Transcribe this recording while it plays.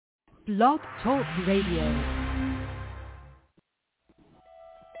Blog Talk Radio.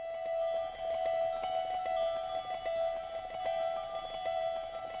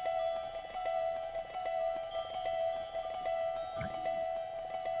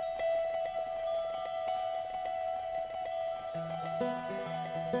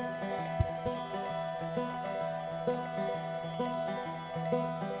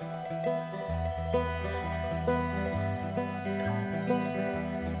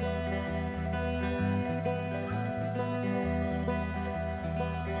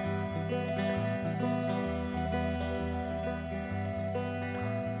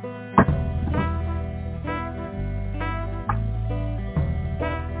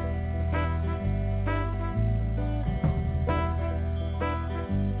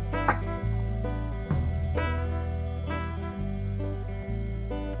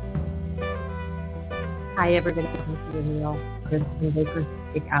 Hi, everybody. Welcome to the Real Kristin Baker's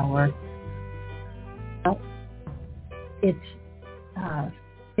Big Hour. Well, it's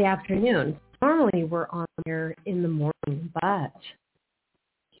the afternoon. Normally, we're on here in the morning, but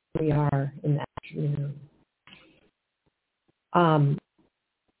we are in the afternoon.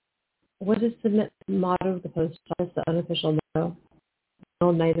 What is the motto of the post office? The unofficial motto?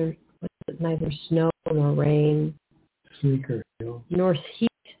 No, neither snow nor rain, Sneaker, nor heat,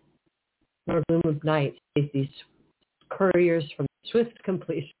 nor gloom of night. These couriers from swift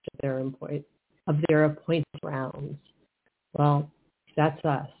completion of their appointed rounds. Well, that's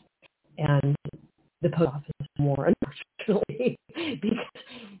us. And the post office is more, unfortunately, because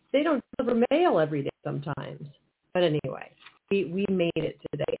they don't deliver mail every day sometimes. But anyway, we made it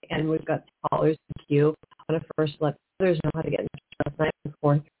today, and we've got callers in queue. I want to first let others know how to get in touch with us.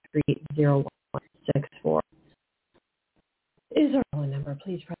 943-0164 is our phone number.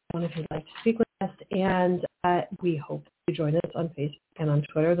 Please press 1 if you'd like to speak with us, and we hope you join us on Facebook and on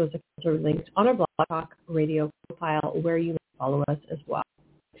Twitter. Those are linked on our Blog Talk Radio profile, where you may follow us as well.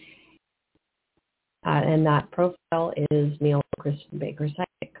 And that profile is Neil Kristin Baker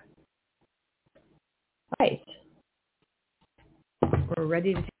Psychic. All right. We're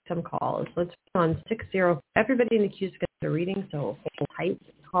ready to take some calls. Let's put on 60. Everybody in the queue is going to get a reading, so hold tight,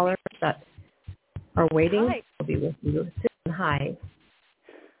 callers that are waiting. Hi. We'll be with you. Hi.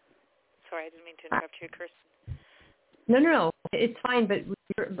 Sorry, I didn't mean to interrupt you, Kristin. No. It's fine, but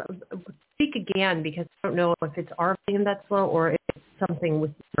speak again, because I don't know if it's our volume that's low or if it's something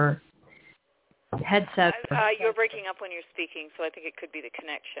with your headset. You're breaking up when you're speaking, so I think it could be the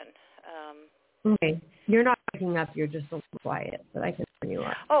connection. Okay. You're not breaking up. You're just a little quiet, but I can turn you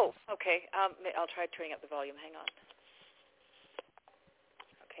up. Oh, okay. I'll try turning up the volume. Hang on.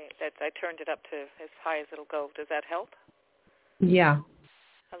 Okay, I turned it up to as high as it'll go. Does that help? Yeah.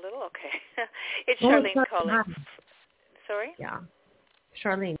 A little? Okay. It's Charlene calling. Hi. Sorry? Yeah.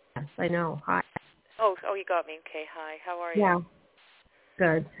 Charlene, yes, I know. Hi. Oh, you got me. Okay, hi. How are you? Yeah.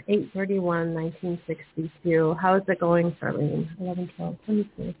 Good. 8/31/1962. How is it going, Charlene?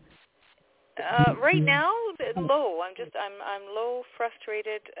 11/12/22. Right now, low. I'm low,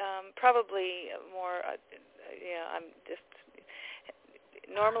 frustrated. Probably more. I'm just.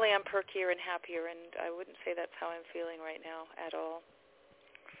 Normally, I'm perkier and happier, and I wouldn't say that's how I'm feeling right now at all.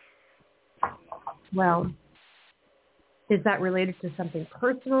 Well, is that related to something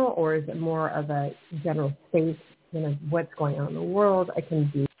personal, or is it more of a general state, what's going on in the world? It can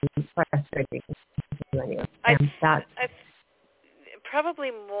be frustrating.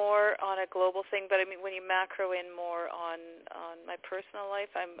 Probably more on a global thing, but I mean, when you macro in more on my personal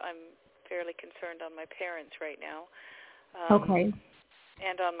life, I'm fairly concerned on my parents right now. Okay.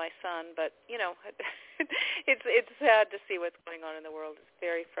 And on my son, but it's sad to see what's going on in the world. It's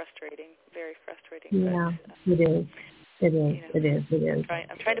very frustrating. Yeah, but, it is. It is.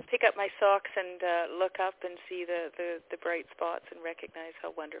 I'm trying to pick up my socks and look up and see the bright spots and recognize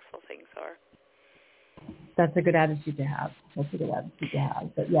how wonderful things are. That's a good attitude to have. But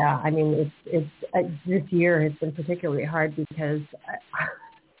yeah, I mean, it's this year has been particularly hard because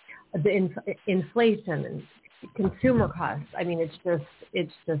the inflation and consumer costs. I mean, it's just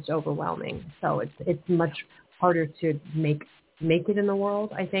overwhelming. So it's much harder to make it in the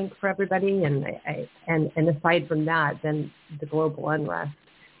world, I think, for everybody. And aside from that, then the global unrest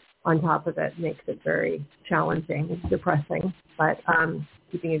on top of it makes it very challenging, depressing. But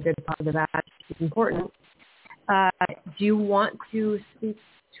keeping a good positive attitude is important. Do you want to speak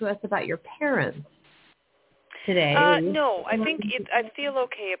to us about your parents today? No, I think I feel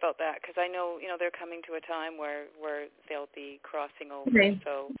okay about that because I know they're coming to a time where they'll be crossing over. Okay.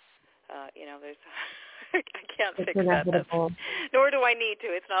 So there's I can't fix that. Nor do I need to.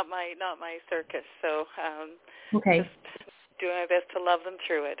 It's not my circus. So okay. Just doing my best to love them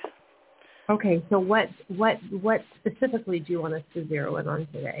through it. Okay, so what specifically do you want us to zero in on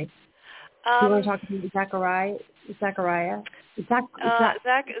today? Do you want to talk about Zachariah? Zachariah,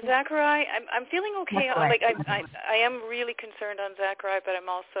 I'm feeling okay. Zachariah. I am really concerned on Zachariah, but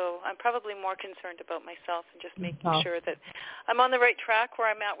I'm probably more concerned about myself and just making sure that I'm on the right track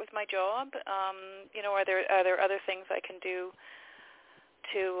where I'm at with my job. Are there other things I can do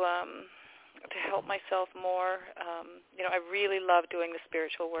to help myself more? I really love doing the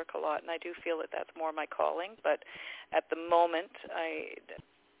spiritual work a lot, and I do feel that that's more my calling. But at the moment, I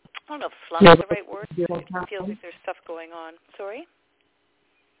don't know if slump is the right word. It feels like there's stuff going on. Sorry?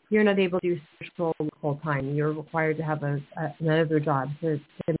 You're not able to do spiritual full time. You're required to have another job to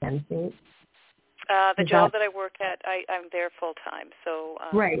manage things. The job that I work at, I'm there full time, so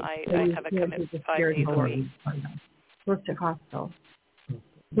right. I have a commitment 5 days a week. Works at Costco.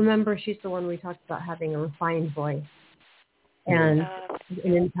 Remember, she's the one we talked about having a refined voice and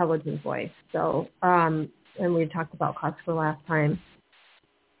an intelligent voice. So, and we talked about Costco last time.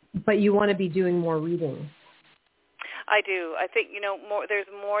 But you want to be doing more reading. I do. I think, there's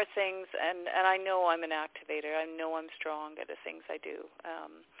more things, and I know I'm an activator. I know I'm strong at the things I do.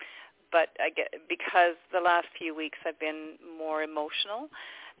 But because the last few weeks I've been more emotional.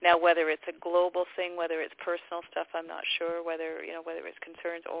 Now, whether it's a global thing, whether it's personal stuff, I'm not sure. Whether it's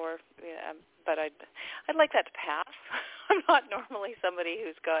concerns or, but I'd like that to pass. I'm not normally somebody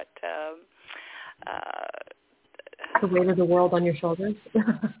who's got the weight of the world on your shoulders.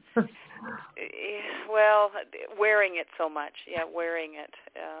 Well, wearing it so much. Yeah, wearing it.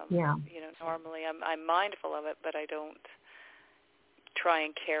 Normally I'm mindful of it, but I don't try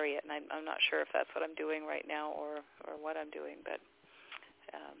and carry it, and I'm not sure if that's what I'm doing right now or what I'm doing, but.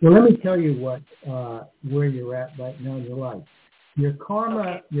 Well, let me tell you where you're at right now in your life. Your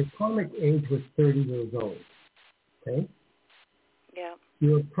karmic age was 30 years old. Okay. Yeah.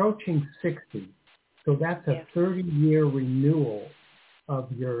 You're approaching 60, so that's a 30-year renewal of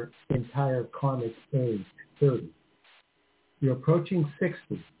your entire karmic age. 30. You're approaching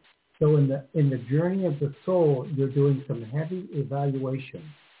 60, so in the journey of the soul, you're doing some heavy evaluation.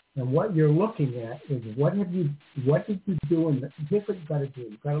 And what you're looking at is what did you do here's what you've got to do.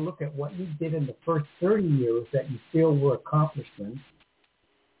 You've got to look at what you did in the first 30 years that you feel were accomplishments,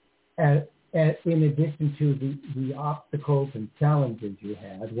 and in addition to the obstacles and challenges you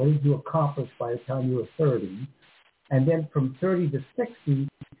had. What did you accomplish by the time you were 30? And then from 30 to 60, you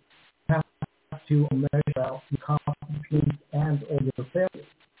have to measure out the accomplishments and or your failures,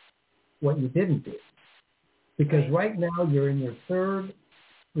 what you didn't do. Because right now you're in your third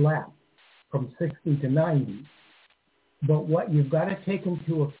lap from 60 to 90. But what you've got to take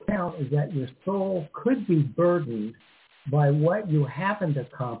into account is that your soul could be burdened by what you haven't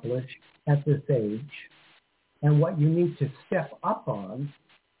accomplished at this age and what you need to step up on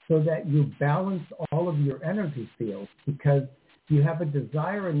so that you balance all of your energy fields, because you have a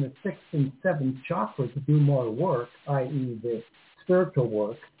desire in the 6th and 7th chakra to do more work, i.e. the spiritual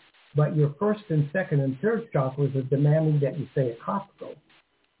work, but your 1st and 2nd and 3rd chakras are demanding that you stay at Costco.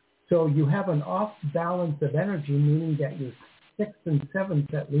 So you have an off balance of energy, meaning that your 6th and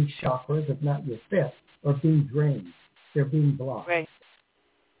 7th, at least chakras, if not your 5th, are being drained. They're being blocked. Right.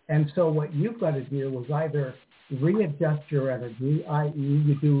 And so what you've got to do is either readjust your energy, i.e.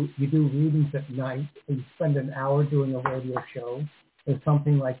 you do readings at night, and you spend an hour doing a radio show or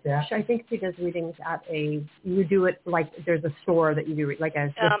something like that. I think she does readings you do it like there's a store that you do, like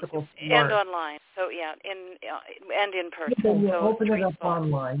a physical store. And online. So, and in person. Then you so open it up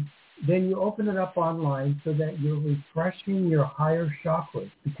online. Then you open it up online so that you're refreshing your higher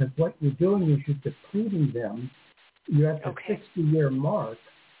chakras, because what you're doing is you're depleting them. You're at the 60-year mark,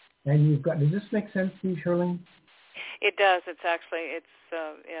 and you've got. Does this make sense to you, Shirley? It does. It's actually.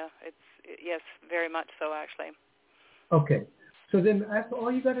 Yes, very much so, actually. Okay. So then that's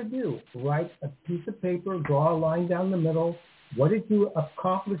all you got to do. Write a piece of paper, draw a line down the middle. What did you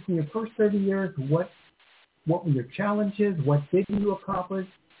accomplish in your first 30 years? What were your challenges? What did you accomplish?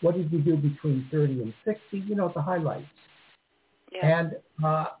 What did you do between 30 and 60? The highlights. Yeah. And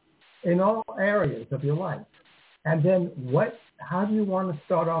in all areas of your life. And then how do you want to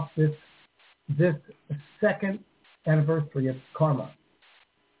start off this second anniversary of karma,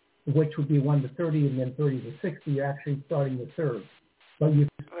 which would be 1 to 30 and then 30 to 60. You're actually starting the third. But you've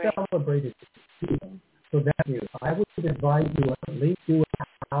celebrated the so that is, I would advise you to at least do an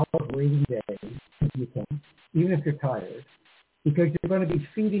hour of reading a day if you can, even if you're tired, because you're going to be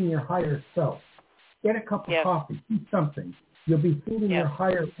feeding your higher self. Get a cup of coffee, do something. You'll be feeding your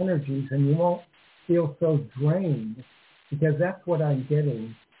higher energies, and you won't feel so drained, because that's what I'm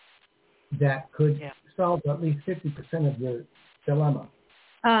getting that could solve at least 50% of your dilemma.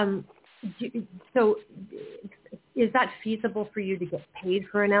 So is that feasible for you to get paid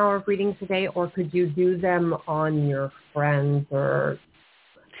for an hour of readings a day, or could you do them on your friends or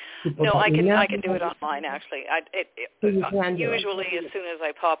people? No, I can do it online actually. Usually as soon as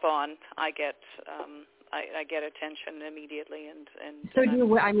I pop on, I get attention immediately and. So do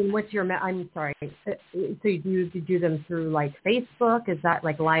you? I mean, what's your? I'm sorry. So you do them through like Facebook? Is that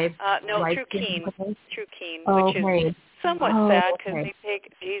like live? No, live through Keen. Through Keen, which is somewhat sad because they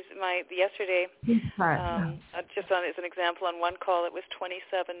take. Yesterday. Just as an example, on one call it was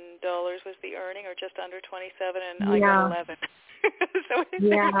 $27 was the earning, or just under 27, and I got 11. So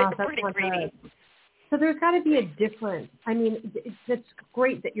that's pretty greedy. So there's got to be a different. I mean, it's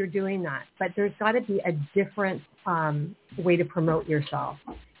great that you're doing that, but there's got to be a different way to promote yourself,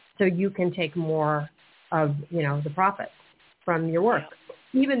 so you can take more of the profits from your work. Yeah.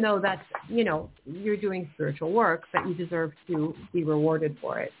 Even though that's you're doing spiritual work, but you deserve to be rewarded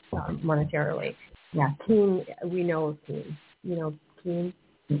for it monetarily. Yeah, Keen. We know of Keen. Keen.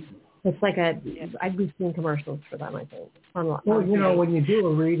 It's like we've seen commercials for them, I think. Well, when you do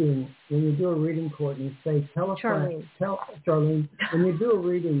a reading, Court, you say, tell a friend. Charlene, when you do a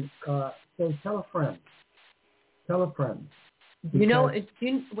reading, say, tell a friend. Tell a friend.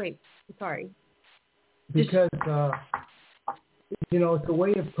 Wait, sorry. Because, it's a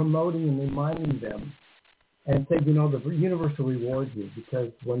way of promoting and reminding them and say, the universe will reward you,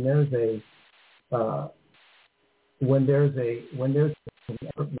 because when there's an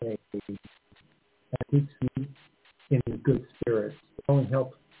effort made that keeps you in good spirits, it only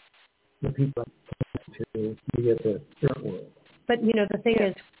helps the people to be at the spirit world. But the thing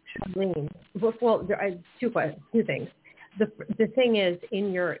is, Charlene. Well, there are two things. The thing is,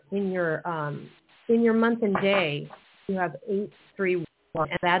 in your month and day, you have 8, 3, 1,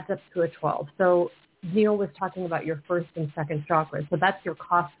 and that adds up to a 12. So Neil was talking about your first and second chakras. So that's your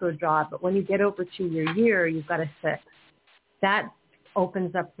cost per job. But when you get over to your year, you've got a 6. That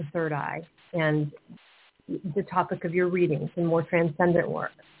opens up the third eye and the topic of your readings and more transcendent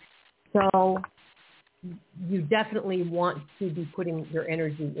work. So you definitely want to be putting your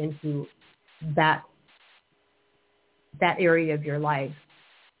energy into that area of your life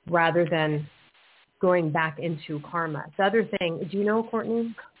rather than going back into karma. The other thing, do you know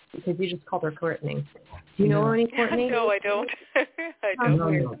Courtney? Because you just called her Courtney. Do you know any Courtney? No, I don't. I don't.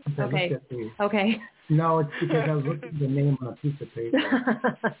 No. Okay. No, it's because I was looking at the name on a piece of paper.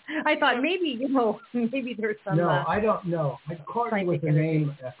 I thought maybe there's some. No, I don't know. I caught you with the name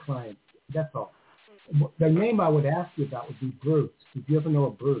of that client. That's all. The name I would ask you about would be Bruce. Did you ever know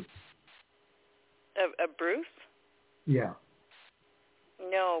a Bruce? A Bruce? Yeah.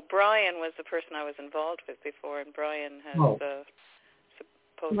 No, Brian was the person I was involved with before, and Brian has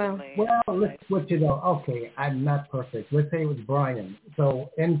supposedly... Well, let's let you know. Okay, I'm not perfect. Let's say it was Brian. So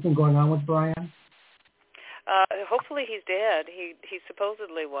anything going on with Brian? Hopefully he's dead. He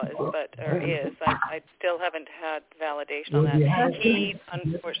supposedly was, or is. I still haven't had validation on that. He,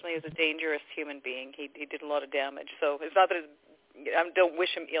 unfortunately, is a dangerous human being. He did a lot of damage. So it's not that I don't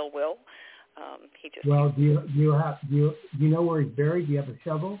wish him ill will. He just. Well, do you know where he's buried? Do you have a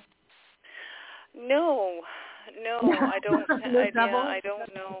shovel? No, I don't. I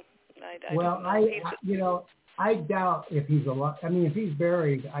don't know. I doubt if he's alive. I mean, if he's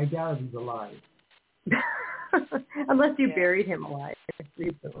buried, I doubt if he's alive. Unless you buried him alive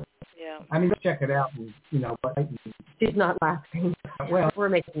recently. Yeah. I mean, check it out. And, she's not laughing. Well, we're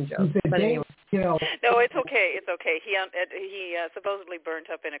making jokes. But anyway. No, it's okay. It's okay. He supposedly burnt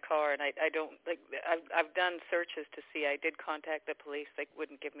up in a car, and I don't like. I've done searches to see. I did contact the police. They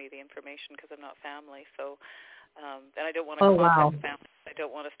wouldn't give me the information because I'm not family. So, and I don't want to contact the family. I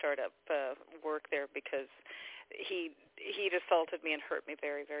don't want to start up work there because he'd assaulted me and hurt me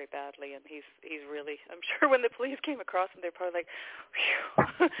very, very badly, and he's really. I'm sure when the police came across him, they're probably like,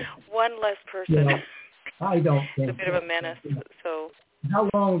 one less person. I don't think it's a bit of a menace. So. How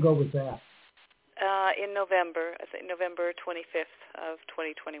long ago was that? In November, I think November 25th of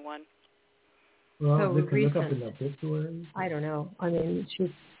 2021. Well, so they can look up in the obituary. I don't know. I mean,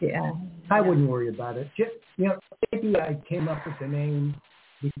 I wouldn't worry about it. Just, maybe I came up with the name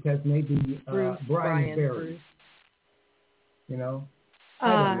because maybe Brian Berry. I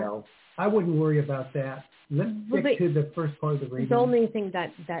don't know. I wouldn't worry about that. Let's stick to the first part of the reading. The only thing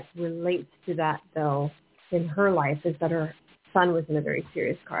that relates to that, though, in her life is that her son was in a very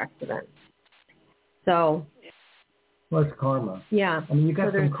serious car accident. So. Well, it's karma. Yeah. I mean, you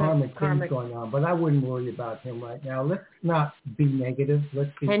got some karmic things going on, but I wouldn't worry about him right now. Let's not be negative. Let's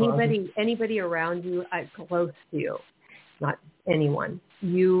be positive. Anybody around you, close to you, not anyone.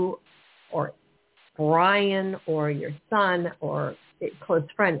 You or Brian or your son or a close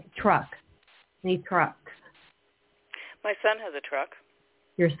friend, truck. Need trucks. My son has a truck.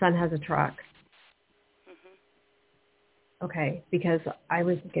 Your son has a truck. Mm-hmm. Okay, because I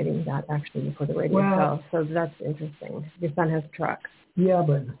was getting that actually before the radio show, so that's interesting. Your son has a truck. Yeah,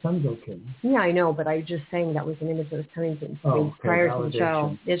 but the son's okay. Yeah, I know, but I just saying that was an image that was coming to me prior to the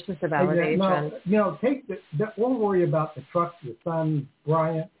show. It's just a validation. No, won't worry about the truck, your son,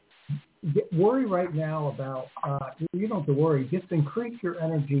 Brian. Worry right now about, you don't have to worry, just increase your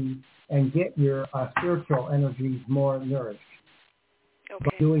energy and get your spiritual energies more nourished. Okay.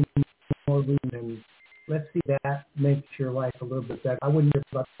 By doing more reading. Let's see that makes your life a little bit better. I wouldn't worry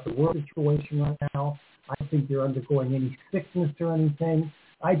about the work situation right now. I don't think you're undergoing any sickness or anything.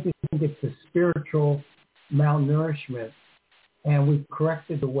 I just think it's a spiritual malnourishment, and we've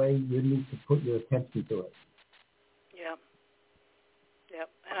corrected the way you need to put your attention to it. Yeah. Yep.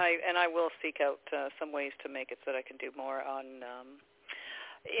 And I will seek out some ways to make it so that I can do more on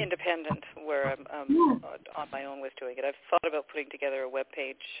independent, where I'm on my own with doing it. I've thought about putting together a web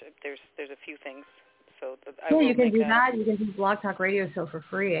page. There's a few things. So you can do that. You can do Blog Talk Radio Show for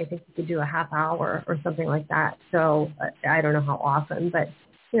free. I think you could do a half hour or something like that. So I don't know how often, but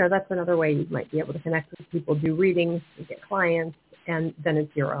that's another way you might be able to connect with people, do readings, get clients, and then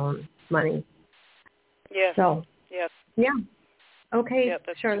it's your own money. Yes. So. Yes. Yeah. Okay. Yeah,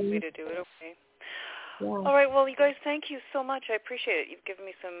 that's sure. the way to do it. Okay. Yeah. All right. Well, you guys, thank you so much. I appreciate it. You've given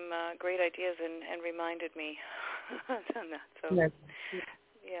me some great ideas and reminded me on that. So, yes.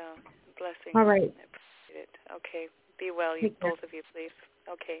 Yeah, blessings. All right. I appreciate it. Okay. Be well, both of you, please.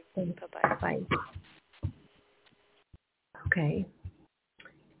 Okay. Bye-bye. Bye. Okay.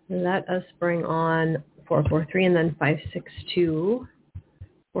 Let us bring on 443 and then 562.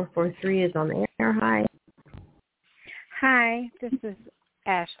 443 is on the air. Hi. Hi, this is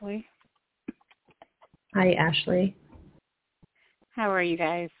Ashley. Hi, Ashley. How are you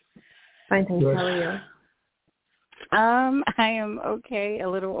guys? Fine, thanks. How are you? I am okay, a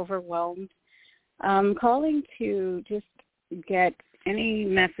little overwhelmed. Calling to just get any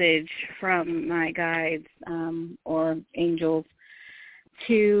message from my guides or angels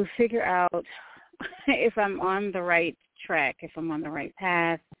to figure out if I'm on the right track, if I'm on the right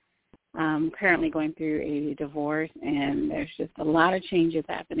path. I'm currently going through a divorce, and there's just a lot of changes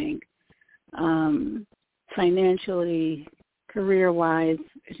happening financially, career-wise.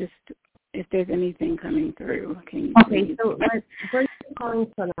 Just if there's anything coming through. Can you okay, so where are you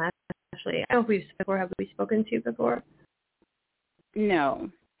calling from, Ashley? I don't know if have we spoken to you before? No.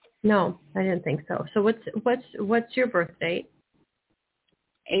 No, I didn't think so. So what's your birth date?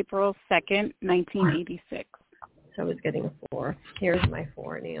 April 2nd, 1986. So I was getting a 4. Here's my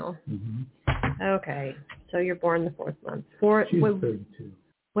 4, Neil. Mm-hmm. Okay. So you're born the 4th month. She's 32.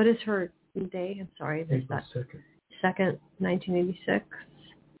 What is her day? I'm sorry. April 2nd. 2nd, 1986?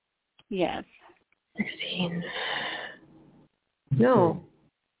 Yes. 16. No.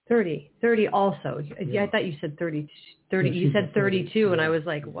 30. 30 also. Yeah, I thought you said 30. You said 32, and I was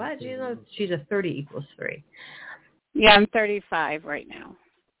like, what? She's a 30 equals 3. Yeah, I'm 35 right now.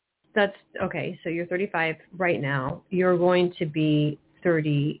 That's okay. So you're 35 right now. You're going to be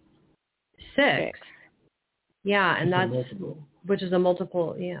 36. Yeah, and that's which is a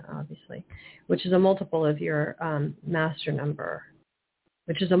multiple. Yeah, obviously, which is a multiple of your master number.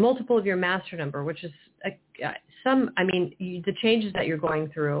 Which is a multiple of your master number. Which is the changes that you're going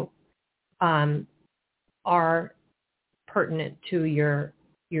through are pertinent to your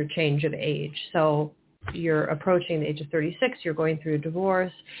change of age. So you're approaching the age of 36, you're going through a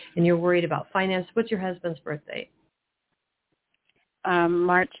divorce, and you're worried about finance. What's your husband's birthday?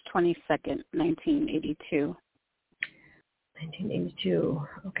 March 22nd, 1982. 1982,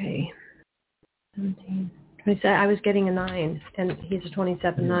 okay. 17, 27, I was getting a 9, and he's a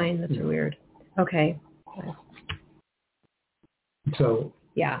 27-9. That's weird. Okay. So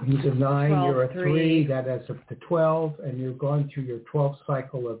yeah, he's a 9, 12, you're a 3, that adds up to 12, and you're going through your 12th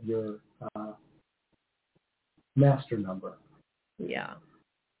cycle of your master number. Yeah.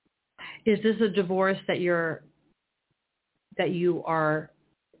 Is this a divorce that you are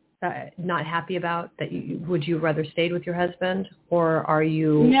not happy about? Would you rather stayed with your husband, or are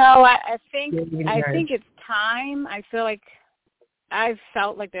you? No, I think it's time. I feel like I've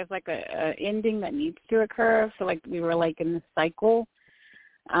felt like there's like a ending that needs to occur. So like we were like in this cycle.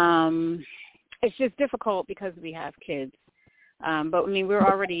 It's just difficult because we have kids. But I mean, we're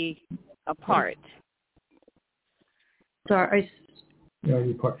already apart. Sorry.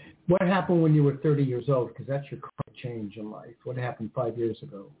 What happened when you were 30 years old? Because that's your current change in life. What happened 5 years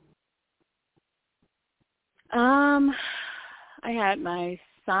ago? I had my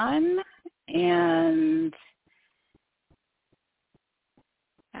son, and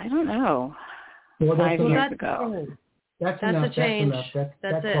I don't know. Well, 5 years ago. That's a enough. change. That's enough.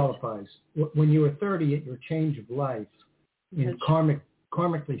 That That's qualifies. When you were 30 at your change of life, in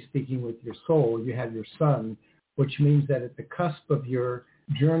karmically speaking with your soul, you had your son, which means that at the cusp of your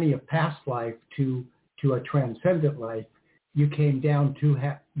journey of past life to a transcendent life, you came down to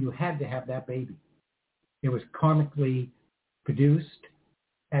you had to have that baby. It was karmically produced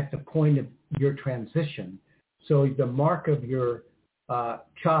at the point of your transition. So the mark of your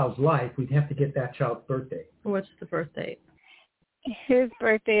child's life, we'd have to get that child's birthday. What's the birth date? His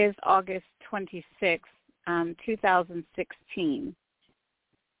birthday is August 26th, 2016.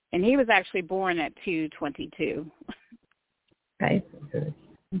 And he was actually born at 2/22. Okay.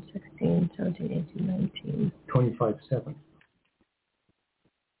 16, 17, 18, 19. 25/7.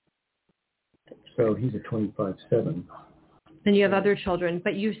 So he's a 25/7. And you have other children,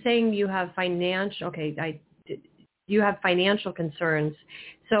 but you're saying you have financial, you have financial concerns.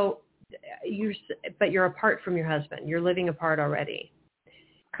 So but you're apart from your husband. You're living apart already.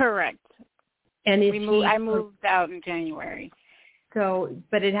 Correct. And I moved out in January. So,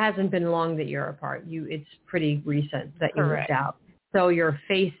 but it hasn't been long that you're apart. It's pretty recent that you Correct. moved out. So you're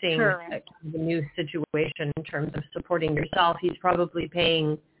facing Correct. a new situation in terms of supporting yourself. He's probably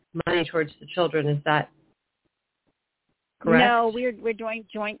paying money towards the children. Is that correct? No, we're doing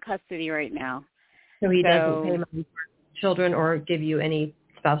joint custody right now. So he doesn't pay money for children or give you any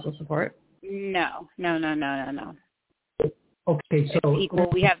spousal support? No. Okay, so it's equal.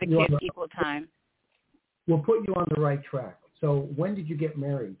 We have the kids equal time. We'll put you on the right track. So when did you get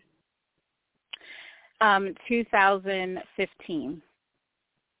married? 2015.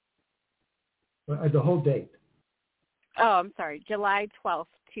 The whole date? Oh, I'm sorry. July 12th,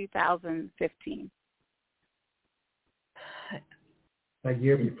 2015. A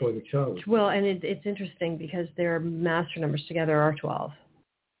year before the child. Well, and it's interesting because their master numbers together are 12.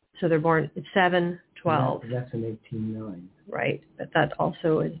 So they're born at 7, 12. That's an 18-9. Right. But that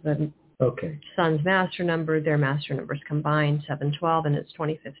also is the son's master number. Their master numbers combined, 7, 12, and it's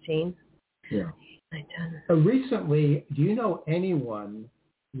 2015. Yeah. 9, 10. Recently, do you know anyone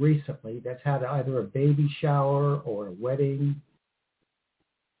recently that's had either a baby shower or a wedding?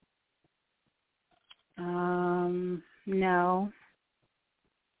 No.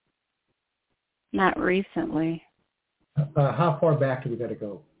 Not recently. How far back do we got to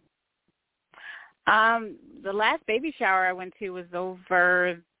go? The last baby shower I went to was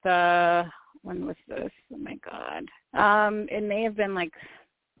over when was this? Oh my God. It may have been like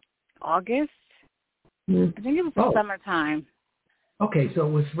August. I think it was the summertime. Okay, so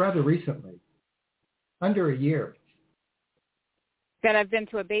it was rather recently. Under a year. That I've been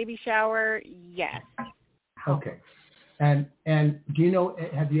to a baby shower? Yes. Okay. And do you know,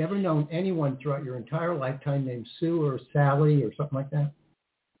 have you ever known anyone throughout your entire lifetime named Sue or Sally or something like that?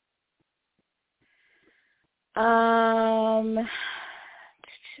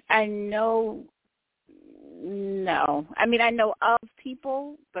 I know, no. I mean, I know of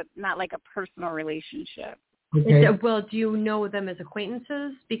people, but not like a personal relationship. Okay. Well, do you know them as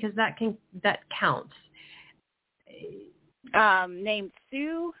acquaintances? Because that counts. Named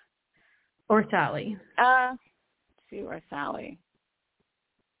Sue or Sally. Sue or Sally.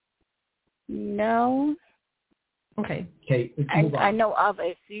 No. Okay. I know of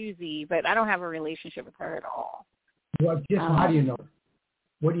a Susie, but I don't have a relationship with her at all. Well, just how do you know?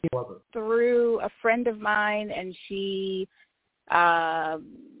 What do you know of her? Through a friend of mine, and she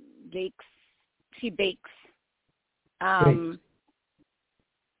bakes. She bakes.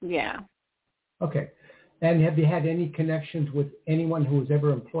 Yeah. Okay. And have you had any connections with anyone who was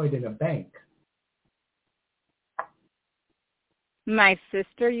ever employed in a bank? My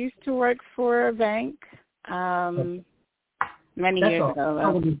sister used to work for a bank many years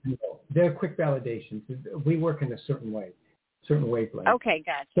ago. They're quick validations. We work in a certain wavelength. Okay,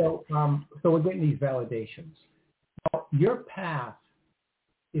 gotcha. So we're getting these validations. Now, your path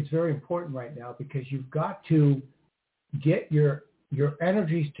is very important right now because you've got to get your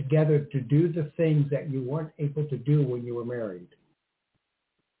energies together to do the things that you weren't able to do when you were married.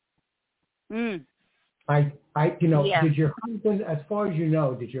 Yeah. Did your husband, as far as you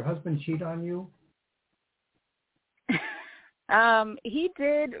know, did your husband cheat on you? He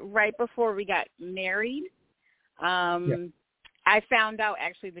did right before we got married. I found out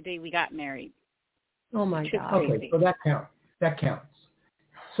actually the day we got married. Oh my God. Okay, so that counts.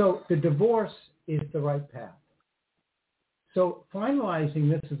 So the divorce is the right path. So finalizing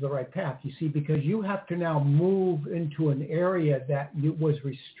this is the right path, you see, because you have to now move into an area that was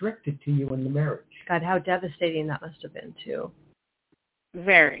restricted to you in the marriage. God, how devastating that must have been, too.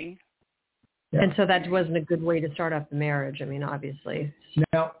 Very. Yeah. And so that wasn't a good way to start off the marriage. I mean, obviously.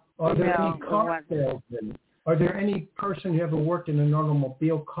 Now, are there any car salesmen? Are there any person who ever worked in an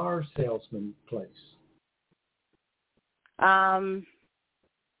automobile car salesman place?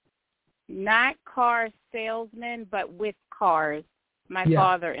 Not car salesman, but with cars. My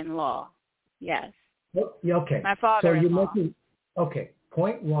father-in-law. Yes. Oh, yeah, okay. My father-in-law. Okay.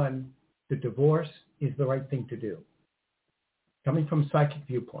 Point one, the divorce is the right thing to do. Coming from a psychic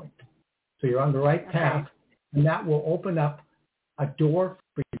viewpoint. So you're on the right path, and that will open up a door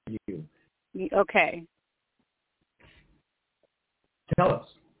for you. Okay. Tell us.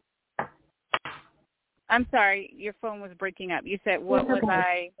 I'm sorry, your phone was breaking up. You said, what was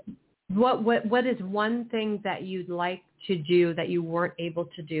I? What is one thing that you'd like to do that you weren't able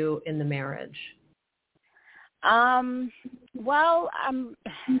to do in the marriage? Well, I'm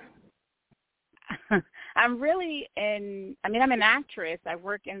really I'm an actress. I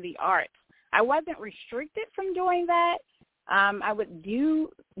work in the arts. I wasn't restricted from doing that. I would do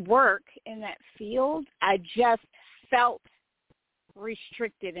work in that field. I just felt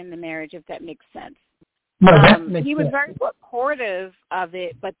restricted in the marriage, if that makes sense. No, he was very supportive of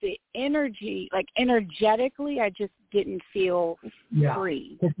it, but the energy, energetically, I just didn't feel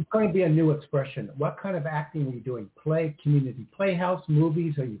free. It's going to be a new expression. What kind of acting are you doing? Play, community playhouse,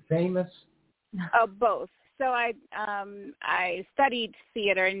 movies? Are you famous? Both. So I studied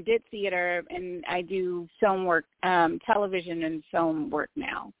theater and did theater, and I do film work, television and film work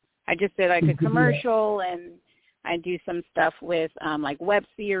now. I just did a commercial, and I do some stuff with web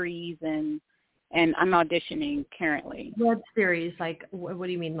series, and I'm auditioning currently. Web series, what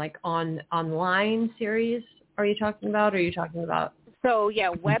do you mean, online series? Are you talking about? Or are you talking about? So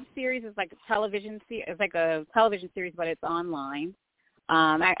web series is like a television series, but it's online.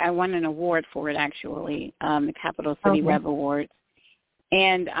 I won an award for it, actually, the Capital City Web Awards.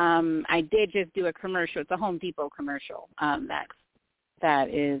 And I did just do a commercial. It's a Home Depot commercial that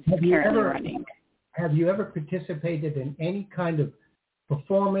is currently running. Have you ever participated in any kind of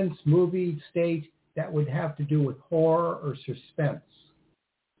performance, movie, stage that would have to do with horror or suspense?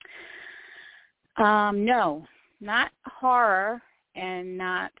 No, not horror and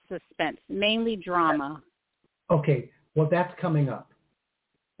not suspense, mainly drama. Okay, well, that's coming up.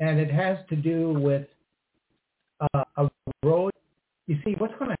 And it has to do with a road. You see,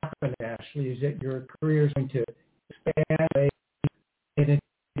 what's going to happen, Ashley, is that your career is going to expand in a different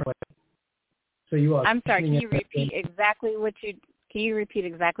way. So you are. I'm sorry. Can you repeat exactly what you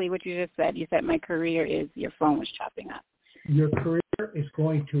just said? You said my career is. Your phone was chopping up. Your career is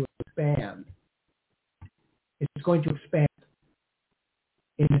going to expand. It's going to expand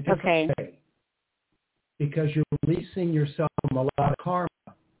in a different way because you're releasing yourself from a lot of karma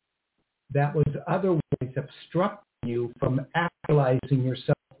that was otherwise obstructing you from actualizing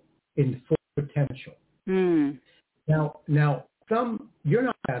yourself in full potential. Now, you're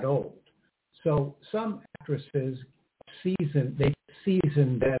not that old. So some actresses season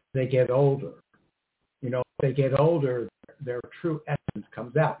as they get older. You know, as they get older, their true essence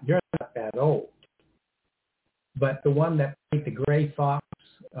comes out. You're not that old. But the one that played the Gray Fox,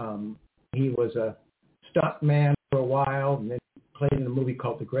 he was a stuntman for a while, and then played in a movie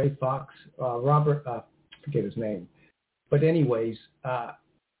called The Gray Fox. Robert, forget his name. But anyways,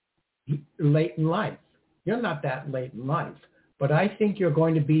 late in life. You're not that late in life. But I think you're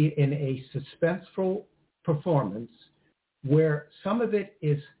going to be in a suspenseful performance where some of it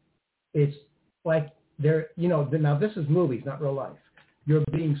is like there, now this is movies, not real life. You're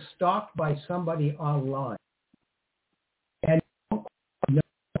being stalked by somebody online. And you don't know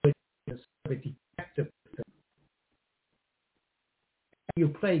it is a detective thing.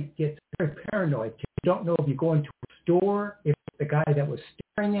 You get very paranoid. You don't know if you go into a store, if it's the guy that was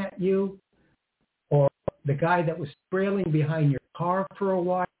staring at you, or the guy that was trailing behind your car for a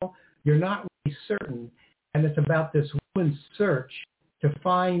while. You're not really certain. And it's about this woman's search to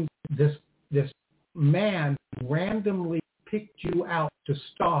find this man who randomly picked you out to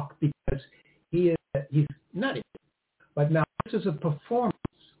stalk because he's nutty. But now this is a performance.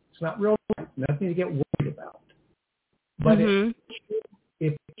 It's not real life. Nothing to get worried about. But it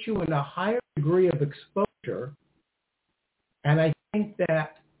puts you in a higher degree of exposure. And I think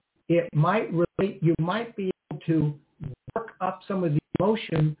that you might be able to work up some of the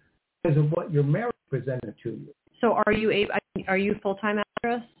emotion because of what your marriage presented to you. So are you full-time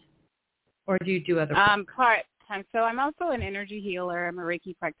actress, or do you do other? Part-time. So I'm also an energy healer. I'm a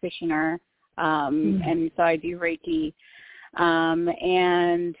Reiki practitioner, and so I do Reiki,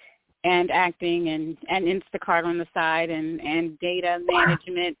 and acting and Instacart on the side and data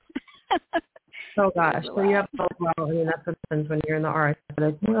management. Oh gosh, so you have both. Well, I mean that's what happens when you're in the arts.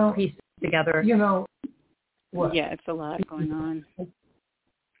 But he's together. You know, what? Yeah, it's a lot going on.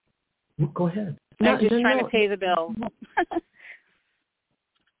 Well, go ahead. I'm just trying to pay the bill.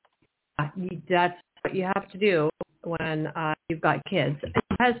 That's what you have to do when you've got kids. Your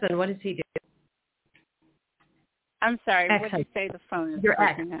husband, what does he do? I'm sorry, what did you say? The phone is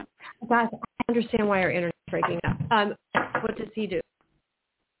breaking up. I understand why your internet's breaking up. What does he do?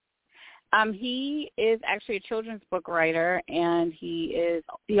 He is actually a children's book writer, and he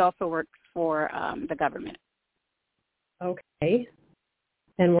also works for the government. Okay.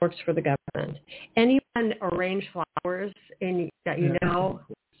 And works for the government. Anyone arrange flowers that you know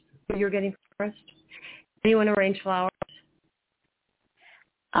who you're getting first? Anyone arrange flowers?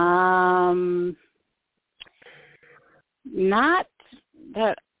 Not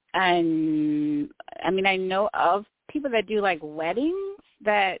that I mean, I know of people that do like weddings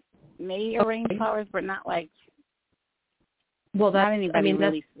that may arrange flowers, but not like. Well, that's not anybody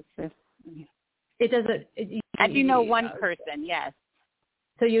really specific. It doesn't. I do know one person, yes.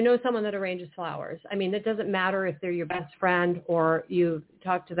 So you know someone that arranges flowers. I mean, it doesn't matter if they're your best friend or you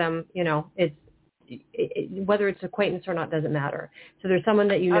talk to them. You know, whether it's acquaintance or not doesn't matter. So there's someone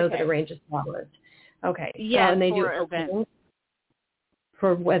that you know that arranges flowers. Okay. Yeah, and they for do events.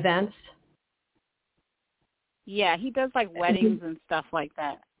 For events? Yeah, he does like weddings and stuff like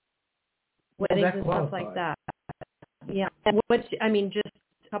that. Weddings and stuff like that. Yeah. And just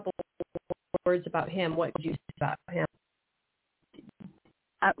a couple words about him. What would you say about him?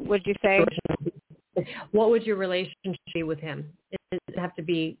 Would you say? What would your relationship be with him? It doesn't have to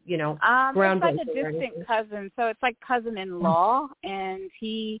be, groundbreaking. It's like a distant cousin, so it's like cousin-in-law, and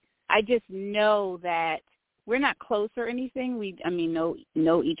I just know that we're not close or anything. We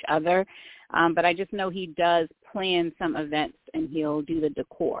know each other, but I just know he does plan some events and he'll do the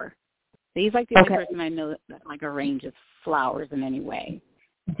decor. So he's like the only person I know that like arranges flowers in any way.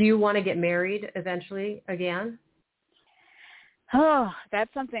 Do you want to get married eventually again? Oh,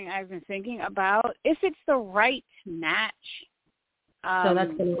 that's something I've been thinking about. If it's the right match, so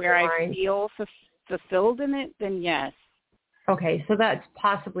that's where I feel fulfilled in it, then yes. Okay, so that's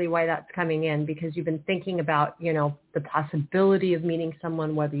possibly why that's coming in, because you've been thinking about, the possibility of meeting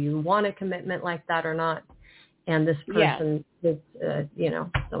someone, whether you want a commitment like that or not. And this person is,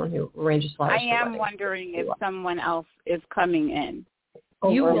 someone who arranges flowers. I am wondering if someone else is coming in.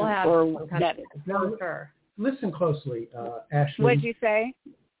 You will have sure. Listen closely, Ashley. What did you say?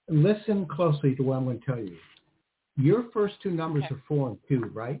 Listen closely to what I'm going to tell you. Your first two numbers are 4 and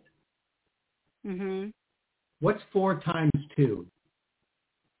 2, right? Mm-hmm. What's 4 times 2?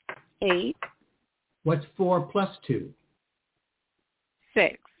 8. What's 4 plus 2?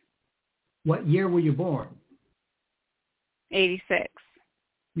 6. What year were you born? 86.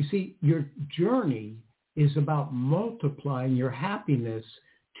 You see, your journey is about multiplying your happiness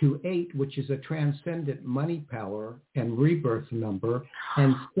to 8, which is a transcendent money power and rebirth number,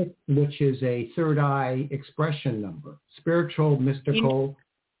 and 6, which is a third eye expression number, spiritual, mystical.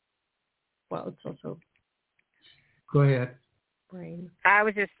 Well, it's also. Go ahead. Brain. I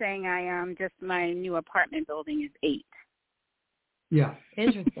was just saying my new apartment building is 8. Yeah.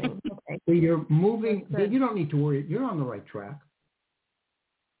 Interesting. Okay. So you're moving. You don't need to worry. You're on the right track.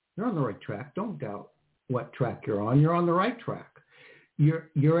 You're on the right track. Don't doubt what track you're on. You're on the right track.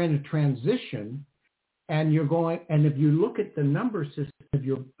 You're in a transition, and you're going. And if you look at the number system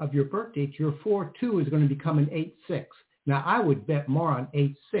of your birth date, your 4-2 is going to become an 8-6. Now, I would bet more on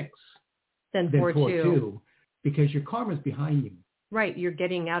 8-6 than 4-2, because your karma's behind you. Right. You're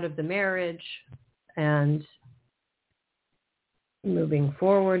getting out of the marriage and moving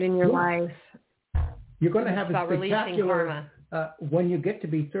forward in your life. You're going to have a spectacular. When you get to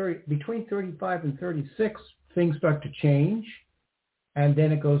be between 35 and 36, things start to change. And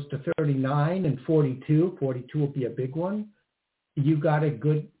then it goes to 39 and 42. 42 will be a big one. You got a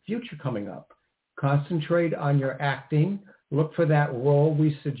good future coming up. Concentrate on your acting. Look for that role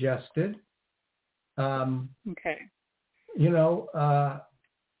we suggested. Okay.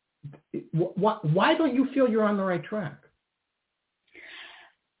 Why don't you feel you're on the right track?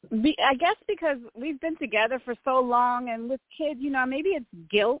 I guess because we've been together for so long, and with kids, maybe it's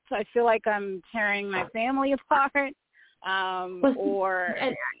guilt. I feel like I'm tearing my family apart. I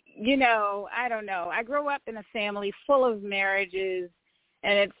don't know. I grew up in a family full of marriages,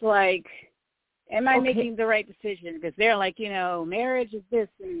 and it's like, am I making the right decision? Because they're like, marriage is this,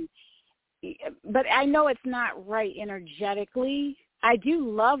 but I know it's not right energetically. I do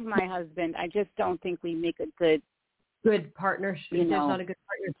love my husband. I just don't think we make a good partnership. There's not a good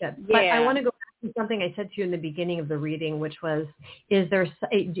partnership. Yeah. But I want to go back to something I said to you in the beginning of the reading, which was,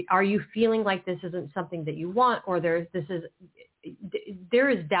 are you feeling like this isn't something that you want, or there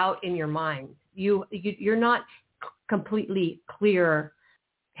is doubt in your mind. You're not completely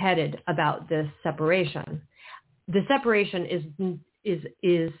clear-headed about this separation. The separation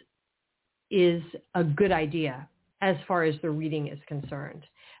is a good idea as far as the reading is concerned,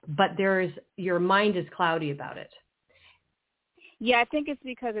 but your mind is cloudy about it. Yeah, I think it's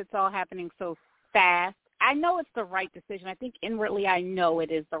because it's all happening so fast. I know it's the right decision. I think inwardly I know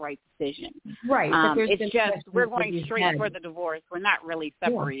it is the right decision. Right. But it's just we're going straight for the divorce. We're not really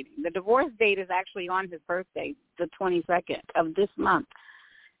separating. Yeah. The divorce date is actually on his birthday, the 22nd of this month.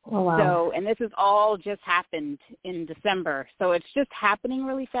 Oh, wow. So, and this has all just happened in December. So it's just happening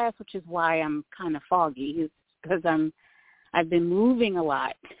really fast, which is why I'm kind of foggy, because I've been moving a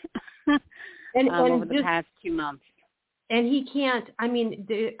lot over the past 2 months. And he can't. I mean,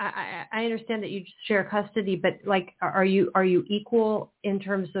 I understand that you share custody, but like, are you equal in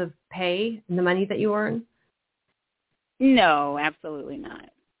terms of pay and the money that you earn? No, absolutely not.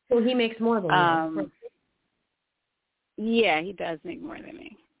 So he makes more than you. Yeah, he does make more than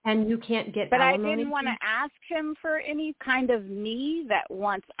me. And you can't get. But I didn't want to ask him for any kind of me that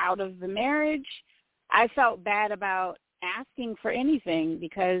wants out of the marriage. I felt bad about asking for anything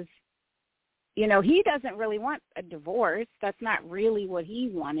because, you know, he doesn't really want a divorce. That's not really what he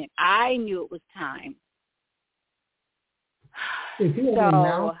wanted. I knew it was time. Is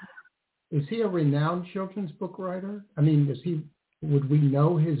he a renowned children's book writer? I mean, would we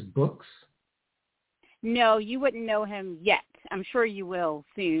know his books? No, you wouldn't know him yet. I'm sure you will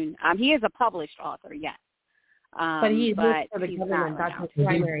soon. He is a published author, yes. But he's for the government. That's his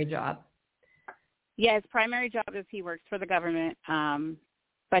primary job. Yeah, his primary job is he works for the government.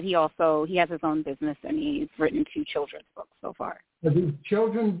 But he has his own business, and he's written 2 children's books so far. Are these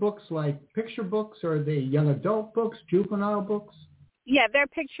children's books like picture books, or are they young adult books, juvenile books? Yeah, they're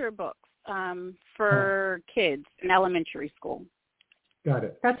picture books for kids in elementary school. Got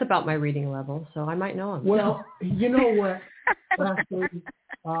it. That's about my reading level, so I might know him. Well, you know what, Leslie,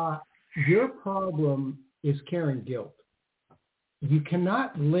 your problem is carrying guilt. You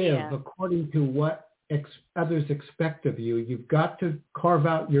cannot live according to what others expect of you. You've got to carve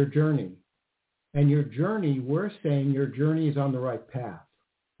out your journey. And your journey, we're saying your journey is on the right path.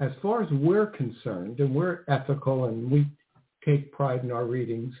 As far as we're concerned, and we're ethical and we take pride in our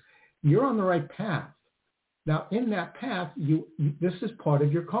readings, you're on the right path. Now, in that path, this is part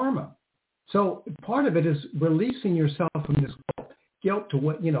of your karma. So part of it is releasing yourself from this guilt to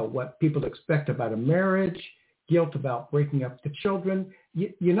what people expect about a marriage, guilt about breaking up the children.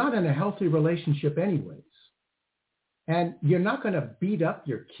 You're not in a healthy relationship anyways. And you're not going to beat up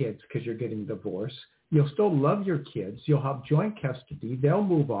your kids because you're getting divorced. You'll still love your kids. You'll have joint custody. They'll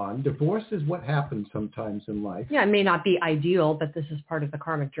move on. Divorce is what happens sometimes in life. Yeah, it may not be ideal, but this is part of the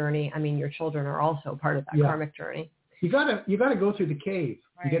karmic journey. I mean, your children are also part of that karmic journey. You gotta go through the cave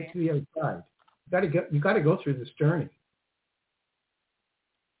to get to the other side. You gotta go through this journey.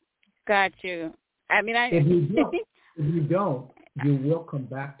 Got you. I mean, if you don't, you will come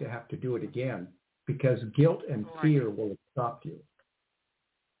back to have to do it again because guilt and fear will stop you.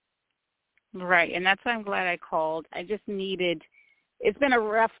 Right, and that's why I'm glad I called. I just it's been a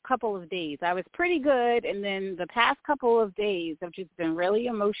rough couple of days. I was pretty good, and then the past couple of days have just been really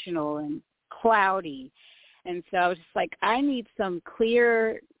emotional and cloudy. And so I was just like, I need some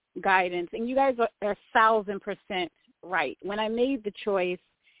clear guidance. And you guys are 1,000% right. When I made the choice,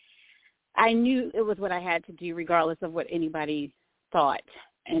 I knew it was what I had to do regardless of what anybody thought.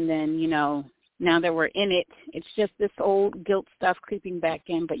 And then, now that we're in it, it's just this old guilt stuff creeping back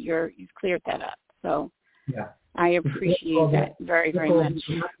in, but you've cleared that up. So I appreciate that very, very much.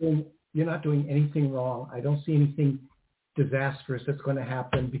 You're not doing anything wrong. I don't see anything disastrous that's going to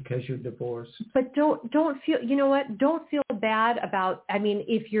happen because you're divorced. But don't feel, don't feel bad about,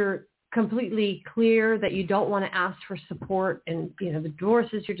 if you're completely clear that you don't want to ask for support and, the divorce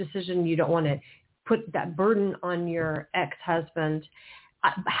is your decision. You don't want to put that burden on your ex-husband.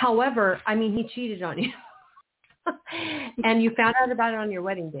 However, he cheated on you and you found out about it on your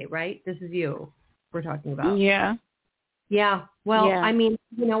wedding day, right? This is you we're talking about. Yeah. Yeah. Well, you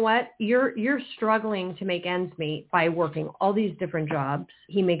know what? You're struggling to make ends meet by working all these different jobs.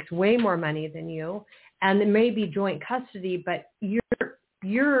 He makes way more money than you, and it may be joint custody, but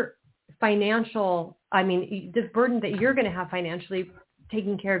your financial, the burden that you're going to have financially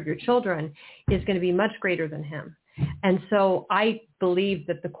taking care of your children is going to be much greater than him. And so I believe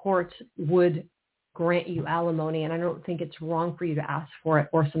that the courts would grant you alimony, and I don't think it's wrong for you to ask for it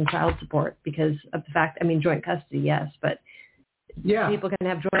or some child support because of the fact, joint custody, yes, but people can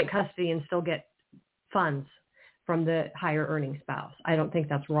have joint custody and still get funds from the higher earning spouse. I don't think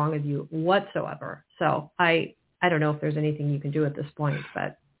that's wrong of you whatsoever. So I I don't know if there's anything you can do at this point,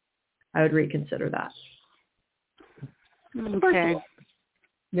 but I would reconsider that. Okay.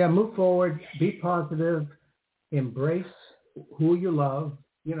 Yeah, move forward, be positive, embrace who you love,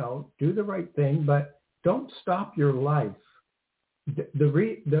 do the right thing, but don't stop your life. The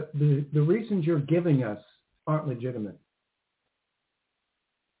reasons you're giving us aren't legitimate.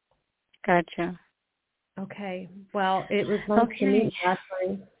 Gotcha. Okay. Well, it was nice to meet you,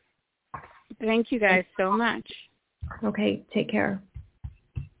 Ashley. Thank you guys so much. Okay. Take care.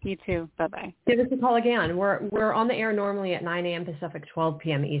 You too. Bye-bye. Give us a call again. We're on the air normally at 9 a.m. Pacific, 12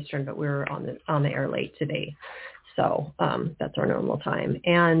 p.m. Eastern, but we're on the air late today. So that's our normal time.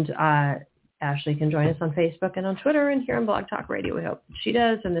 And Ashley can join us on Facebook and on Twitter and here on Blog Talk Radio. We hope she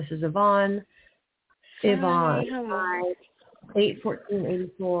does. And this is Yvonne. Yvonne. Hi.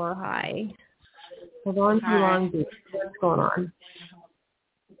 81484. Hi. Yvonne from Long Beach. What's going on?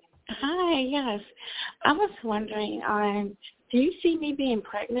 Hi. Yes. I was wondering, do you see me being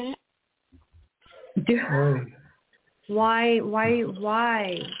pregnant? Why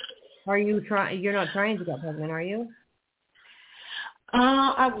are you trying? You're not trying to get pregnant, are you?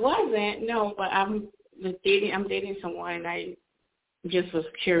 I wasn't. No, but I'm dating someone, and I just was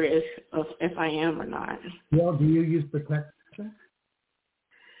curious if I am or not. Well, do you use protection?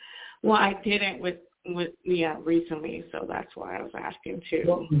 Well, I didn't with recently, so that's why I was asking too.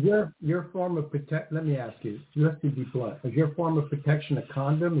 Well, your form of let me ask you, just to be blunt, is your form of protection a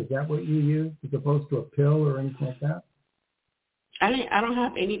condom? Is that what you use as opposed to a pill or anything like that? I don't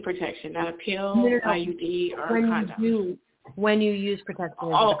have any protection, not a pill, IUD, or a condom. When you use protection, is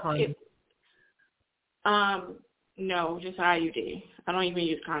it a condom? No, just IUD. I don't even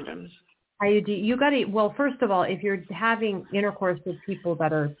use condoms. IUD, you got to, well, first of all, if you're having intercourse with people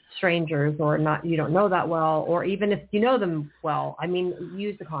that are strangers or not, you don't know that well, or even if you know them well,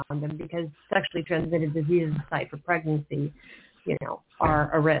 use the condom because sexually transmitted diseases aside for pregnancy,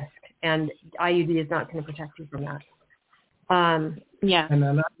 are a risk. And IUD is not going to protect you from that. Yeah. And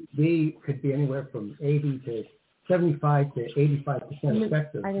an IUD could be anywhere from 80 to 75 to 85%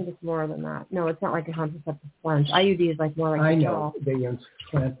 effective. I think it's more than that. No, it's not like a contraceptive sponge. IUD is like more like I a know, gel. they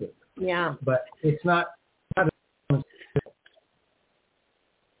implant it. Yeah. But it's not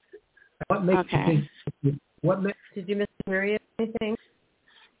what makes okay. Did you miss a period or anything?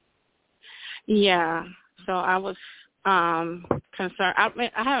 Yeah. So I was concerned. I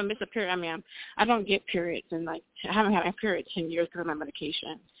haven't missed a period. I don't get periods, and I haven't had a period 10 years because of my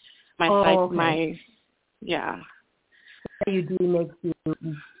medication. Yeah. IUD makes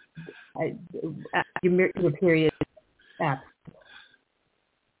your period back.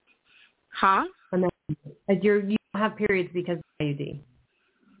 Huh? You have periods because of IUD.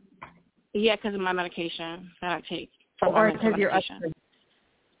 Yeah, because of my medication that I take. Or because you're on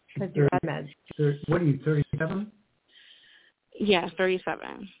meds. What are you, 37? Yeah,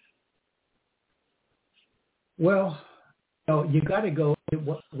 37. Well, you got to go.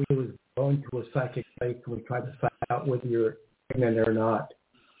 What we was going to a psychic place and we tried to find out whether you're pregnant or not.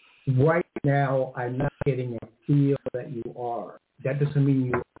 Right now, I'm not getting a feel that you are. That doesn't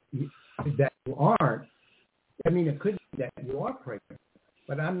mean that you aren't. It could be that you are pregnant,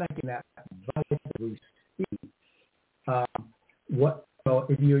 but I'm not getting that visibly speak. So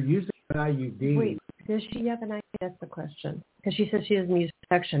if you're using an IUD... Wait, does she have an IUD? That's the question. Because she says she doesn't use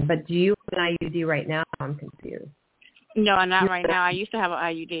protection, but do you have an IUD right now? I'm confused. No, not right now. I used to have an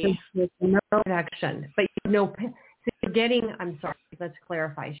IUD. No protection, but you know, so you're getting. I'm sorry. Let's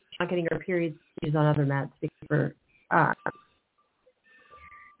clarify. She's not getting her periods. She's on other meds because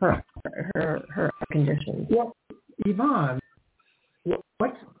for her conditions. Well, Yvonne,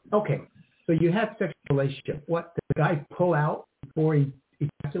 what's okay? So you had sexual relationship. What, did the guy pull out before he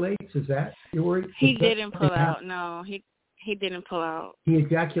ejaculates? Is that your word? He didn't pull out. No, he didn't pull out. He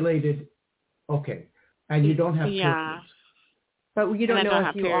ejaculated. Okay. And you don't have periods. But you don't know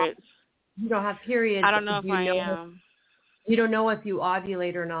if you don't have periods. I don't know if I am. You don't know if you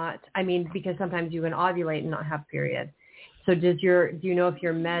ovulate or not. Because sometimes you can ovulate and not have periods. So do you know if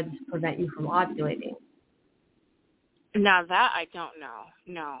your meds prevent you from ovulating? Now that I don't know.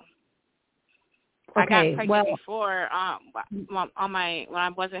 No. Okay, I got pregnant before when I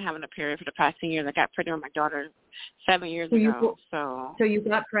wasn't having a period for the past 10 years. I got pregnant with my daughter 7 years ago. So you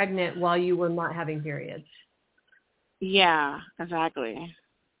got pregnant while you were not having periods. Yeah, exactly.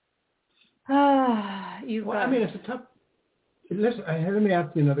 It's a tough. Listen, let me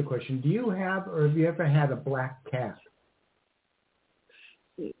ask you another question. Do you have, or have you ever had a black cat?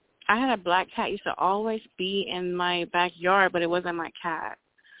 I had a black cat. Used to always be in my backyard, but it wasn't my cat.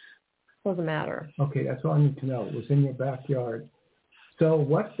 Doesn't matter. Okay, that's all I need to know. It was in your backyard. So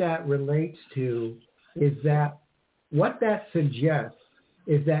what that relates to is that what that suggests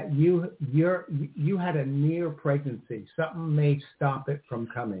is that you had a near pregnancy. Something may stop it from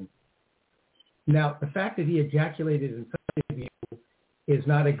coming. Now, the fact that he ejaculated inside of you is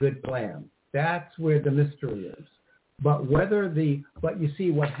not a good plan. That's where the mystery is. But you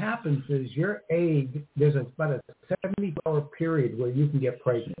see, what happens is your egg, there's about a 70-hour period where you can get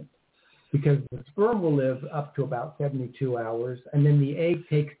pregnant, because the sperm will live up to about 72 hours, and then the egg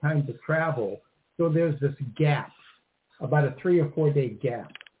takes time to travel. So there's this gap, about a 3 or 4 day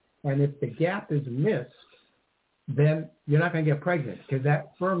gap. And if the gap is missed, then you're not going to get pregnant, because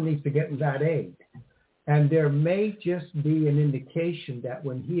that sperm needs to get in that egg. And there may just be an indication that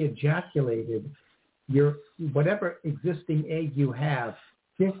when he ejaculated, your whatever existing egg you have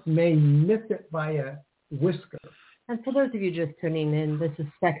just may miss it by a whisker. And for those of you just tuning in, this is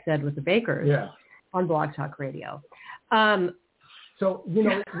Sex Ed with the Bakers on Blog Talk Radio. So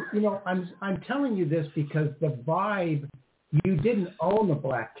I'm telling you this because the vibe, you didn't own a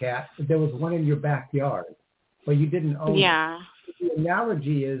black cat. There was one in your backyard, but you didn't own it. The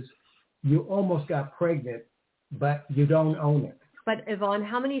analogy is you almost got pregnant, but you don't own it. But Yvonne,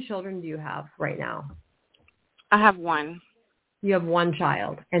 how many children do you have right now? I have one. You have one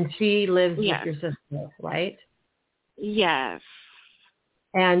child, and she lives with your sister, right? Yes.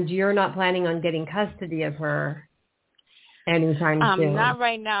 And you're not planning on getting custody of her anytime soon? Not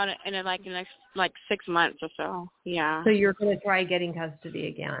right now, in the next 6 months or so. Yeah. So you're going to try getting custody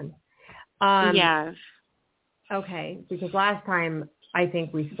again? Yes. Okay, because last time I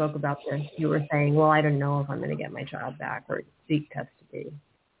think we spoke about this, you were saying, well, I don't know if I'm going to get my child back or seek custody.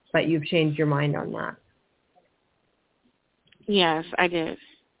 But you've changed your mind on that. Yes, I did.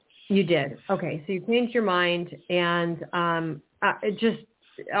 You did. Okay, so you changed your mind. And just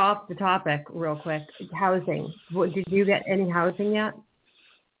off the topic real quick, housing. Did you get any housing yet?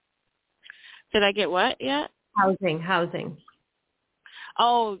 Did I get what yet? Housing.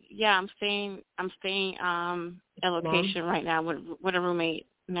 Oh, yeah, I'm staying at location right now with a roommate.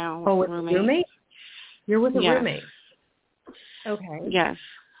 No. Oh, with a roommate? You're with a roommate. Okay. Yes.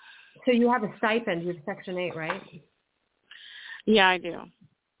 So you have a stipend. You have Section 8, right? Yeah, I do.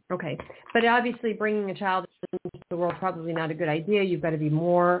 Okay. But obviously bringing a child into the world is probably not a good idea. You've got to be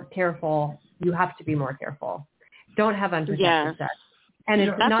more careful. You have to be more careful. Don't have unprotected sex. And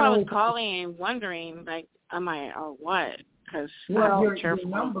it's that's not why I only was calling and wondering, like, am I or what? Because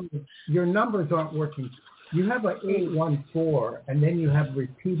your numbers aren't working. You have an 814, and then you have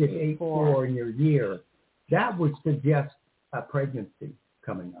repeated 84 in your year. That would suggest a pregnancy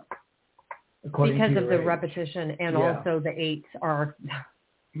coming up. Because of the repetition, and also the 8s are...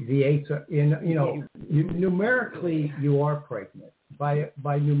 The 8s are, numerically, you are pregnant. By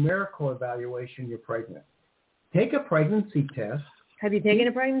numerical evaluation, you're pregnant. Take a pregnancy test. Have you taken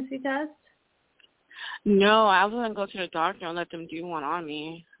a pregnancy test? No, I was going to go to the doctor and let them do one on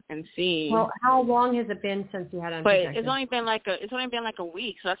me and see. Well, how long has it been since you had unprotected? But it's only been like a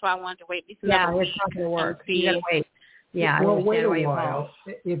week, so that's why I wanted to wait. It's not going to work. You got to wait. Yeah, well, wait a while.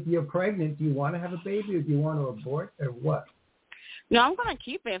 If you're pregnant, do you want to have a baby, or do you want to abort, or what? No, I'm going to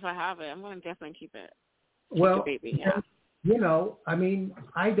keep it if I have it. I'm going to definitely keep it. Well, the baby, yeah. I mean,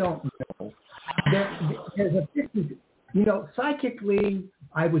 I don't know. There's a 50, psychically,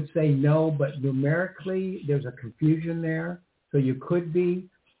 I would say no, but numerically, there's a confusion there. So you could be.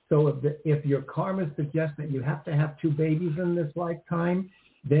 So if your karma suggests that you have to have 2 babies in this lifetime,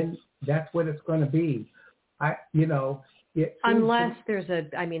 then that's what it's going to be. Unless unless this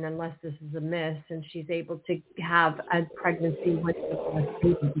is a miss and she's able to have a pregnancy with a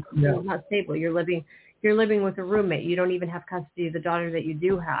baby. It's not stable. You're living with a roommate. You don't even have custody of the daughter that you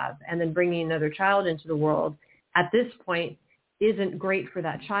do have, and then bringing another child into the world at this point isn't great for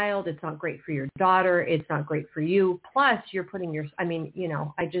that child. It's not great for your daughter. It's not great for you. Plus, you're putting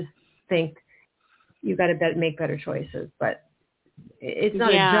I just think you got to make better choices. But it's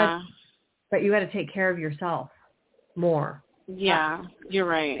not a judge. But you got to take care of yourself more. Yeah, you're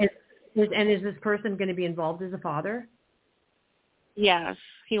right. And is this person going to be involved as a father? Yes,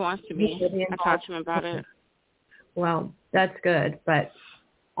 he wants to be. I talked to him about it. Well, that's good. But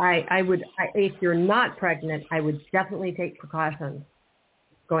I would, if you're not pregnant, I would definitely take precautions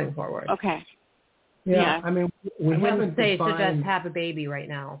going forward. Okay. Yeah. I mean, we haven't defined, suggest have a baby right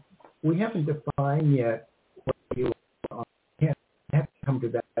now. We haven't defined yet what you can't have to come to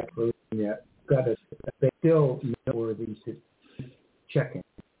that conclusion yet. They still noteworthy to check in.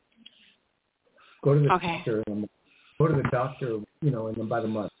 Go to the doctor. Go to the doctor, in about a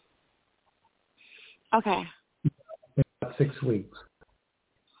month. Okay. In about 6 weeks.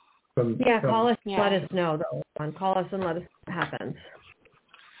 Call us and let us know, though. Call us and let us know what happens.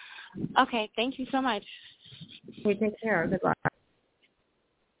 Okay, thank you so much. Okay, take care. Good luck.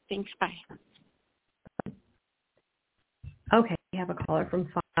 Thanks. Bye. Okay, we have a caller from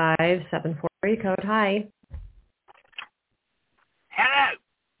 574 area code. Hi. Hello.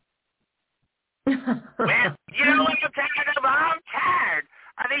 Well, you know what I'm tired of? I'm tired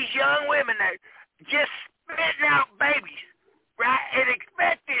of these young women that just spitting out babies, right, and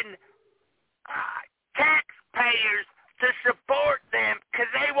expecting taxpayers to support them because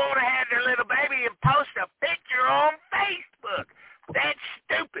they want to have their little baby and post a picture on Facebook. That's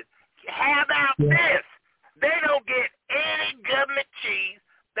stupid. How about this? They don't get any government cheese.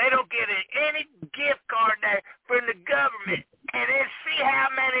 They don't get any gift card there from the government. And then see how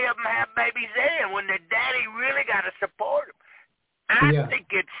many of them have babies in when their daddy really got to support them. I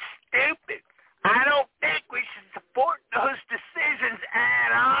think it's stupid. I don't think we should support those decisions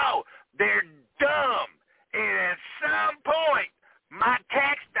at all. They're dumb. And at some point, my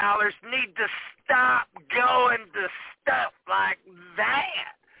tax dollars need to stop going to stuff like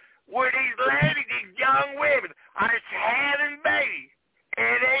that, where these ladies, these young women, are just having babies,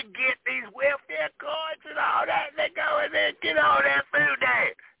 and they get these welfare cards and all that, and they go and they get all that food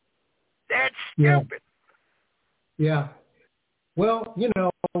there. That's stupid. Yeah. Well,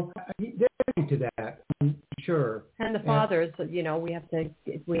 they're into that, I'm sure. And the fathers, we have to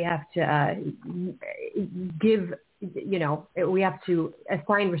give, we have to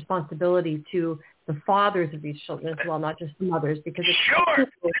assign responsibility to the fathers of these children as well, not just the mothers, because it's sure.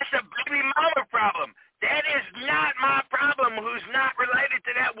 That's a baby mama problem. That is not my problem, who's not related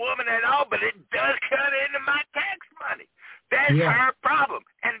to that woman at all, but it does cut into my tax money. That's her problem.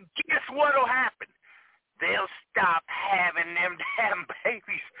 And guess what will happen? They'll stop having them damn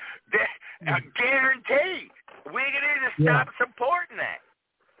babies. They're guaranteed. We need to stop supporting that.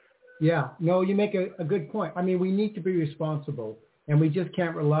 Yeah. No, you make a good point. I mean, we need to be responsible, and we just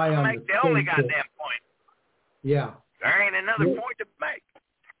can't rely on the state. Only goddamn point. Yeah. There ain't another point to make.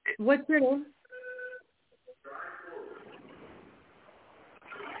 What's your name?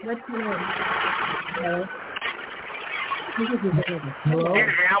 What's your name? Hello? Hello?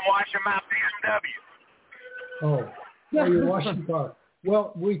 I'm washing my BMW. Oh, you're washing the car.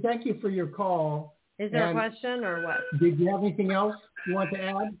 Well, we thank you for your call. Is there a question or what? Did you have anything else you want to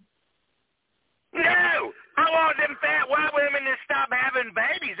add? No. I want them fat white women to stop having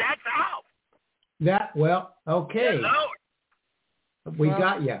babies. That's all. Okay. Lord. We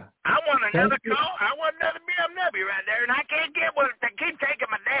got you. I want another car. I want another BMW right there, and I can't get one. They keep taking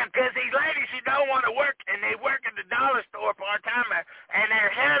my damn, because these ladies who don't want to work, and they work at the dollar store part-time, and their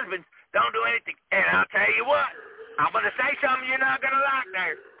husbands don't do anything. And I'll tell you what, I'm going to say something you're not going to like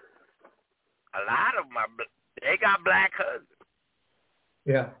there. A lot of them they got black husbands.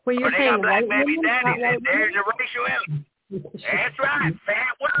 Yeah. Well, you're they saying got black white baby women, daddies, and there's women? a racial element. That's right,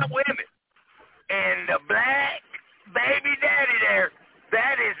 fat white women. And the black baby daddy there,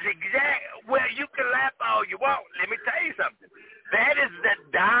 that is well, you can laugh all you want. Let me tell you something. That is the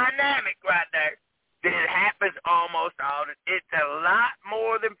dynamic right there. That happens almost all the time. It's a lot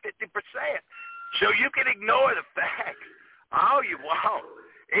more than 50%. So you can ignore the facts all you want.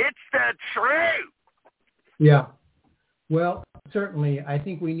 It's the truth. Yeah. Well, certainly, I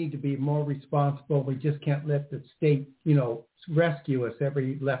think we need to be more responsible. We just can't let the state, rescue us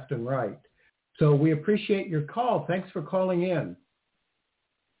every left and right. So we appreciate your call. Thanks for calling in.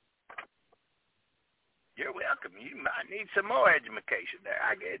 You're welcome. You might need some more education there.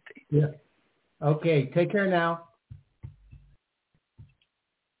 I guarantee you. Yeah. Okay. Take care now.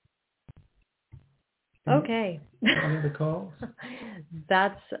 Okay. Any other calls?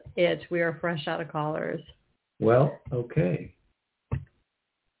 That's it. We are fresh out of callers. Well, okay.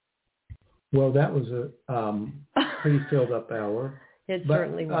 Well, that was a pretty filled up hour. It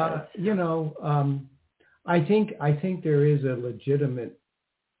certainly was. I think there is a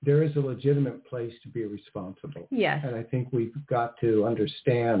legitimate place to be responsible. Yes. And I think we've got to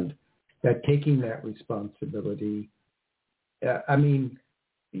understand that taking that responsibility,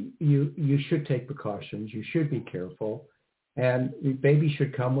 you should take precautions. You should be careful. And baby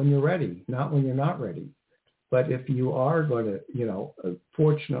should come when you're ready, not when you're not ready. But if you are going to,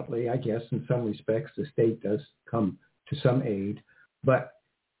 fortunately, I guess in some respects, the state does come to some aid. But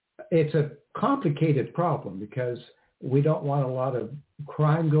it's a complicated problem because we don't want a lot of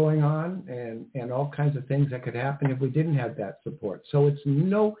crime going on and all kinds of things that could happen if we didn't have that support. So it's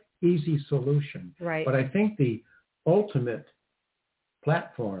no easy solution. Right. But I think the ultimate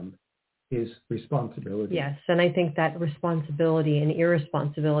platform is responsibility. Yes, and I think that responsibility and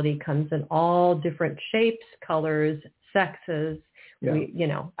irresponsibility comes in all different shapes, colors, sexes.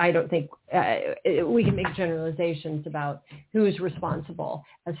 Yeah. I don't think we can make generalizations about who's responsible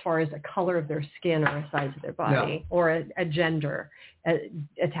as far as the color of their skin or the size of their body or a gender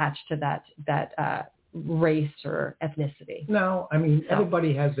attached to that race or ethnicity. No, I mean,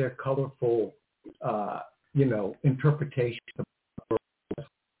 everybody has their colorful, interpretation of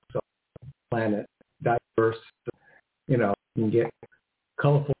the planet, diverse, you can get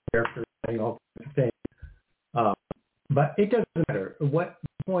colorful characters saying all kinds of things. But it doesn't matter. What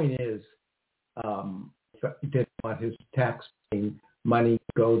the point is, he didn't want his tax money to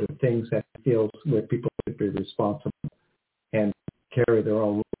go to things that he feels where people should be responsible and carry their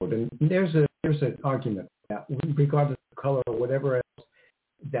own load. And there's an argument for that, regardless of color or whatever else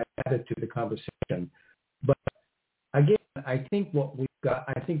that added to the conversation. But again, I think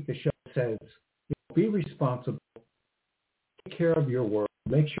the show says, be responsible, take care of your work,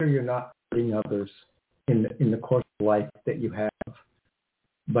 make sure you're not hurting others in the course of life that you have,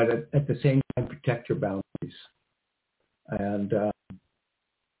 but at the same time protect your boundaries. And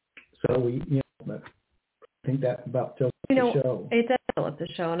so I think that about fills up the show. It does fill up the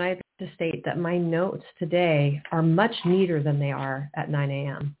show, and I have to state that my notes today are much neater than they are at 9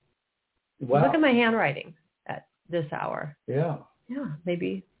 a.m. Wow. Look at my handwriting at this hour. Yeah. Yeah,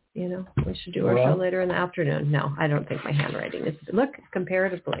 maybe, we should do our show later in the afternoon. No, I don't think my handwriting is. Look,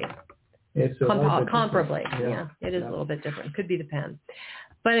 comparatively. It's comparably. Yeah. It is a little bit different. Could be the pen.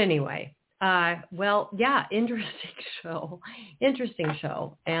 But anyway, interesting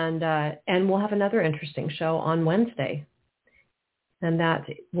show. And we'll have another interesting show on Wednesday. And that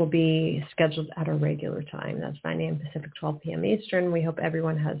will be scheduled at a regular time. That's 9 a.m. Pacific, 12 p.m. Eastern. We hope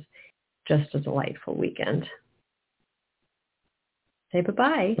everyone has just a delightful weekend. Say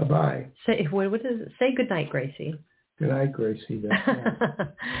bye-bye. Bye-bye. What is it? Say good night, Gracie. Good night, Gracie. That's right.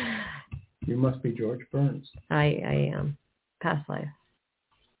 You must be George Burns. I am. Past life.